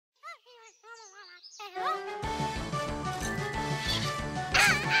Hey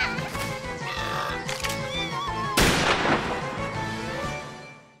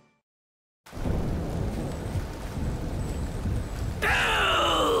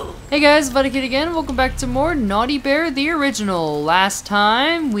guys, Kid again. Welcome back to more Naughty Bear the Original. Last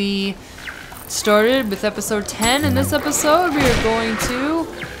time we started with episode 10. In this episode we are going to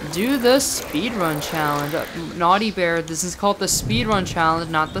do the speedrun challenge. Naughty Bear, this is called the speedrun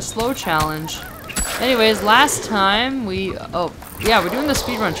challenge, not the slow challenge. Anyways, last time we're doing the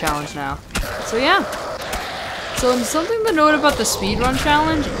speedrun challenge now. So yeah. So something to note about the speedrun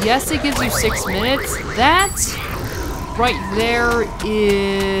challenge, yes, it gives you 6 minutes. That right there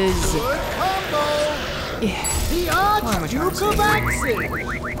is...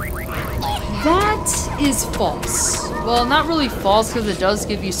 That is false. Well, not really false because it does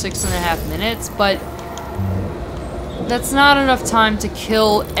give you 6.5 minutes, but that's not enough time to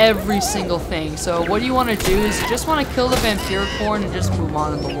kill every single thing. So what you want to do is you just want to kill the vampiricorn and just move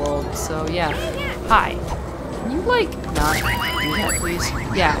on in the world. So yeah. Hi. Can you like not do that, please?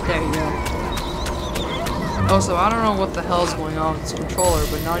 Yeah, there you go. Also, I don't know what the hell's going on with this controller,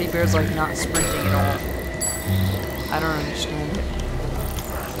 but Naughty Bear's like not sprinting at all. I don't understand it.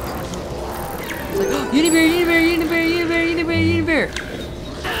 It's like, oh, Unibear, Unibear, Unibear, Unibear, Unibear, Unibear!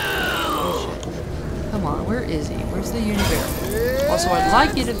 Oh shit. Come on, where is he? Where's the Unibear? Also, I'd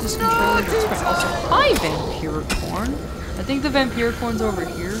like it if this controller gets sprint. Also, hi, Vampiricorn. I think the Vampiricorn's over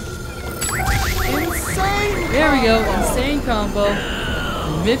here. Insane! There we go, insane combo.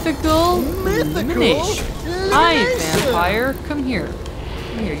 Mythical elimination. Hi, vampire. Come here.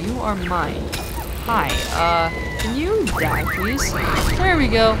 Come here. You are mine. Hi. Can you die, please? There we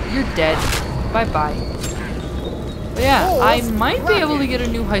go. You're dead. Bye-bye. But yeah, I might be able to get a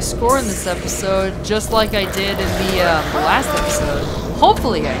new high score in this episode, just like I did in the last episode.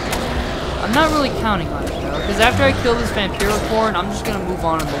 Hopefully I do. I'm not really counting on it, though, because after I kill this vampiricorn, I'm just gonna move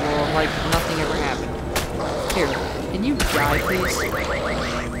on in the world like nothing ever happened. Here. Can you die, please?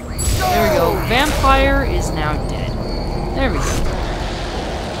 There we go. Vampire is now dead. There we go.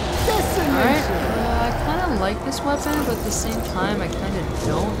 Alright. I kind of like this weapon, but at the same time, I kind of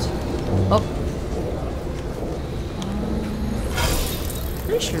don't. Oh.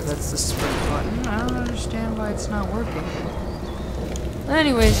 Pretty sure that's the sprint button. I don't understand why it's not working. But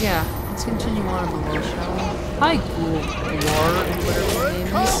anyways, yeah. Let's continue on in the world, shall we? Hi, Ghoul. Whatever your name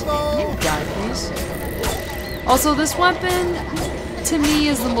is. Can you die, please? Also, this weapon, to me,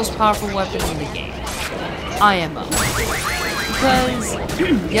 is the most powerful weapon in the game. IMO. Because,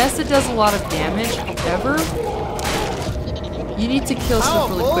 yes, it does a lot of damage, however, you need to kill stuff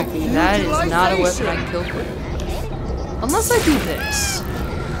really quickly. That is not a weapon I can kill quickly. Unless I do this.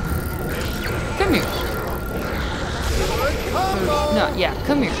 Come here. No, yeah,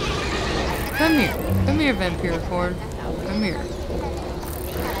 come here. Come here. Come here, Vampiricorn. Come here.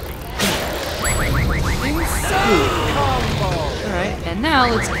 Alright, and now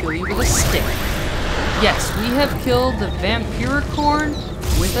let's kill you with a stick. Yes, we have killed the Vampiricorn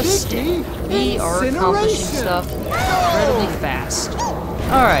with a stick. We are accomplishing stuff incredibly fast.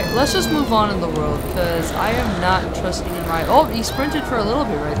 Alright, let's just move on in the world, because I am not trusting in my... Oh, he sprinted for a little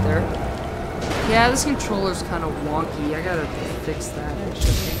bit right there. Yeah, this controller's kind of wonky. I gotta fix that,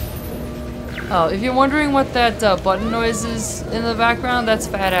 actually. Oh, if you're wondering what that button noise is in the background, that's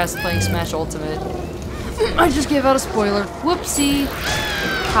Fat Ass playing Smash Ultimate. I just gave out a spoiler. Whoopsie.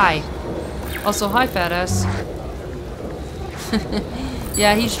 Hi. Also, hi, Fat Ass.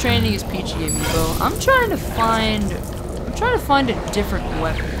 Yeah, he's training his Peachy amiibo. I'm trying to find a different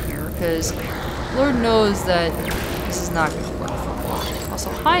weapon here, because Lord knows that this is not going to work for me. Also,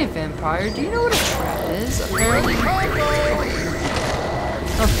 hi, Vampire. Do you know what a trap is? Apparently.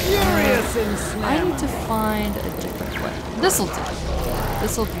 Okay. I need to find a different weapon. This'll do.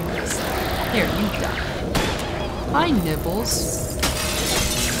 This'll do this. Here, you die. Hi, Nibbles.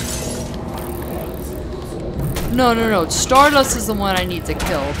 No. Stardust is the one I need to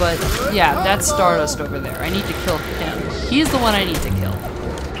kill, but yeah, that's Stardust over there. I need to kill him. He's the one I need to kill.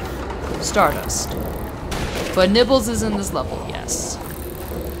 Stardust. But Nibbles is in this level, yes.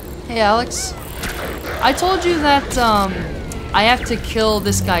 Hey, Alex. I told you that, I have to kill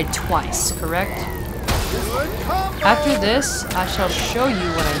this guy twice, correct? After this, I shall show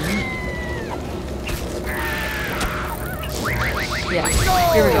you what I mean. Yeah,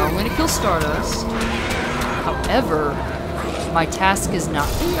 here we go. I'm gonna kill Stardust. However, my task is not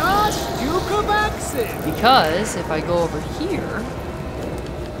because if I go over here,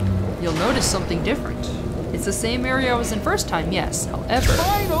 you'll notice something different. It's the same area I was in first time, yes. However,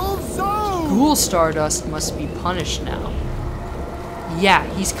 Ghoul Stardust must be punished now. Yeah,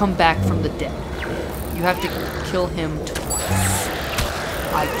 he's come back from the dead. You have to kill him twice.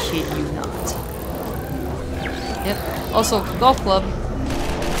 I kid you not. Yep. Also, golf club.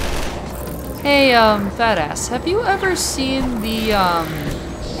 Hey, fat ass. Have you ever seen the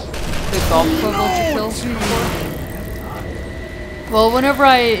golf club ultra kills before? Well, whenever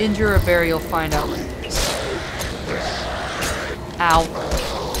I injure a bear, you'll find out what it is. Ow.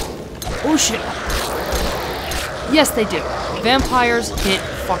 Oh shit. Yes, they do. Vampires hit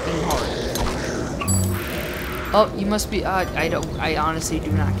fucking hard. Oh, you must be. I honestly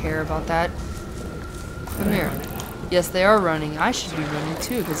do not care about that. Come here. Yes, they are running. I should be running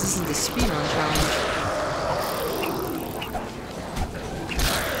too, because this is the speedrun challenge.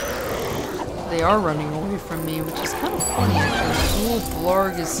 They are running away from me, which is kind of funny actually. Ooh,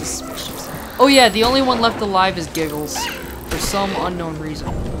 Blarg is suspicious. Oh yeah, the only one left alive is Giggles, for some unknown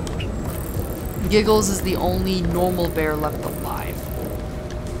reason. Giggles is the only normal bear left alive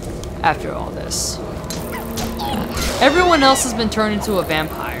after all this. Everyone else has been turned into a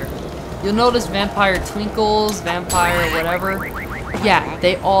vampire. You'll notice Vampire Twinkles, Vampire whatever. Yeah,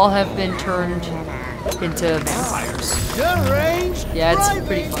 they all have been turned into vampires. Yeah, it's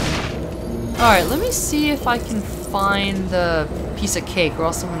pretty funny. Alright, let me see if I can find the piece of cake or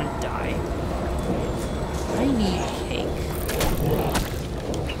else I'm gonna die. I need cake.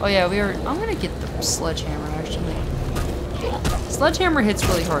 Oh yeah, I'm gonna get the sledgehammer actually. Sledgehammer hits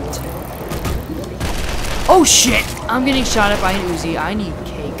really hard too. Oh shit! I'm getting shot at by an Uzi. I need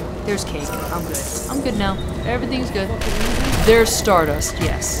cake. There's cake. I'm good. I'm good now. Everything's good. There's Stardust,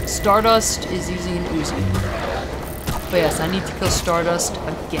 yes. Stardust is using an Uzi. But yes, I need to kill Stardust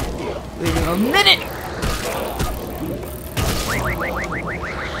again. Wait a minute!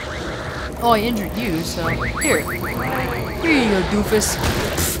 Oh, I injured you, so here. Here you go, doofus.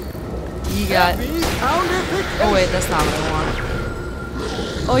 You got... Oh wait, that's not what I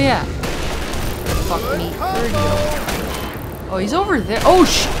want. Oh yeah. Fuck me. Where you go? Oh, he's over there. Oh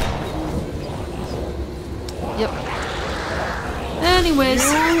shit! Yep. Anyways.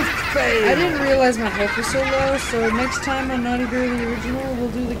 I didn't realize my health was so low, so next time on Naughty Bear the Original,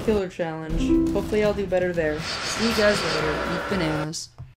 we'll do the killer challenge. Hopefully I'll do better there. See you guys later. Eat bananas.